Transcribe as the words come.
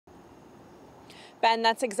Ben,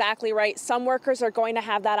 that's exactly right. Some workers are going to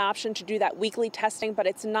have that option to do that weekly testing, but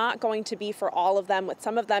it's not going to be for all of them, with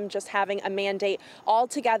some of them just having a mandate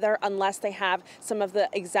altogether unless they have some of the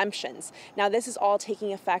exemptions. Now, this is all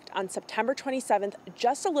taking effect on September 27th,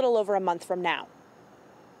 just a little over a month from now.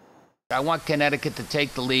 I want Connecticut to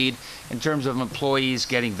take the lead in terms of employees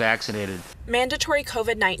getting vaccinated. Mandatory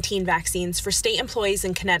COVID-19 vaccines for state employees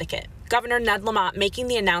in Connecticut. Governor Ned Lamont making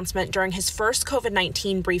the announcement during his first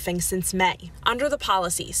COVID-19 briefing since May. Under the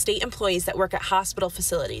policy, state employees that work at hospital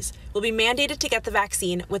facilities will be mandated to get the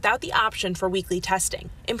vaccine without the option for weekly testing.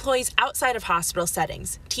 Employees outside of hospital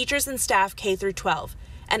settings, teachers and staff K-12,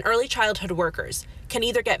 and early childhood workers can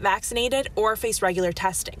either get vaccinated or face regular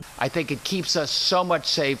testing. I think it keeps us so much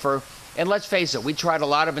safer. And let's face it, we tried a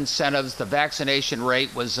lot of incentives. The vaccination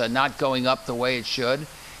rate was not going up the way it should.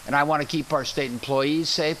 And I want to keep our state employees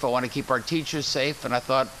safe. I want to keep our teachers safe. And I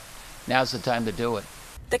thought now's the time to do it.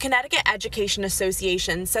 The Connecticut Education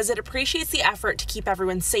Association says it appreciates the effort to keep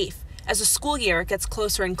everyone safe as the school year gets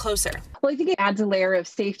closer and closer. Well, I think it adds a layer of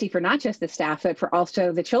safety for not just the staff, but for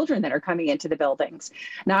also the children that are coming into the buildings.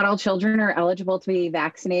 Not all children are eligible to be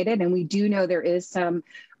vaccinated, and we do know there is some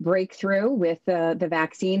breakthrough with the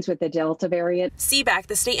vaccines with the Delta variant. CBAC,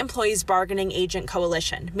 the State Employees Bargaining Agent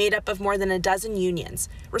Coalition, made up of more than a dozen unions,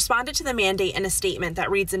 responded to the mandate in a statement that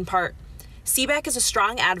reads in part, CBAC is a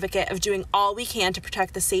strong advocate of doing all we can to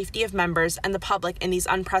protect the safety of members and the public in these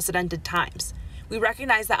unprecedented times. We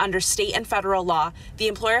recognize that under state and federal law, the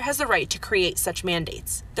employer has the right to create such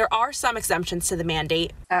mandates. There are some exemptions to the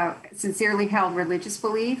mandate. Sincerely held religious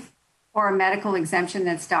belief or a medical exemption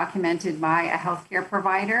that's documented by a healthcare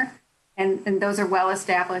provider. And those are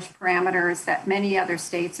well-established parameters that many other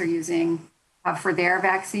states are using for their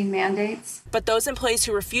vaccine mandates. But those employees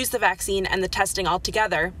who refuse the vaccine and the testing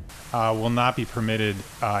altogether will not be permitted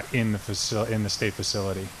in the state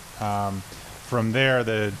facility. From there,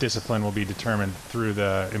 the discipline will be determined through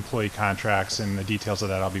the employee contracts, and the details of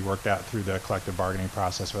that will be worked out through the collective bargaining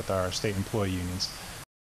process with our state employee unions.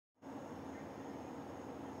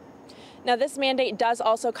 Now, this mandate does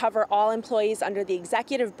also cover all employees under the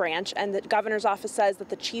executive branch, and the governor's office says that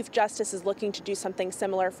the Chief Justice is looking to do something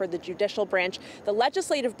similar for the judicial branch. The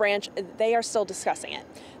legislative branch, they are still discussing it.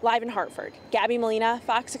 Live in Hartford, Gabby Molina,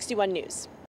 Fox 61 News.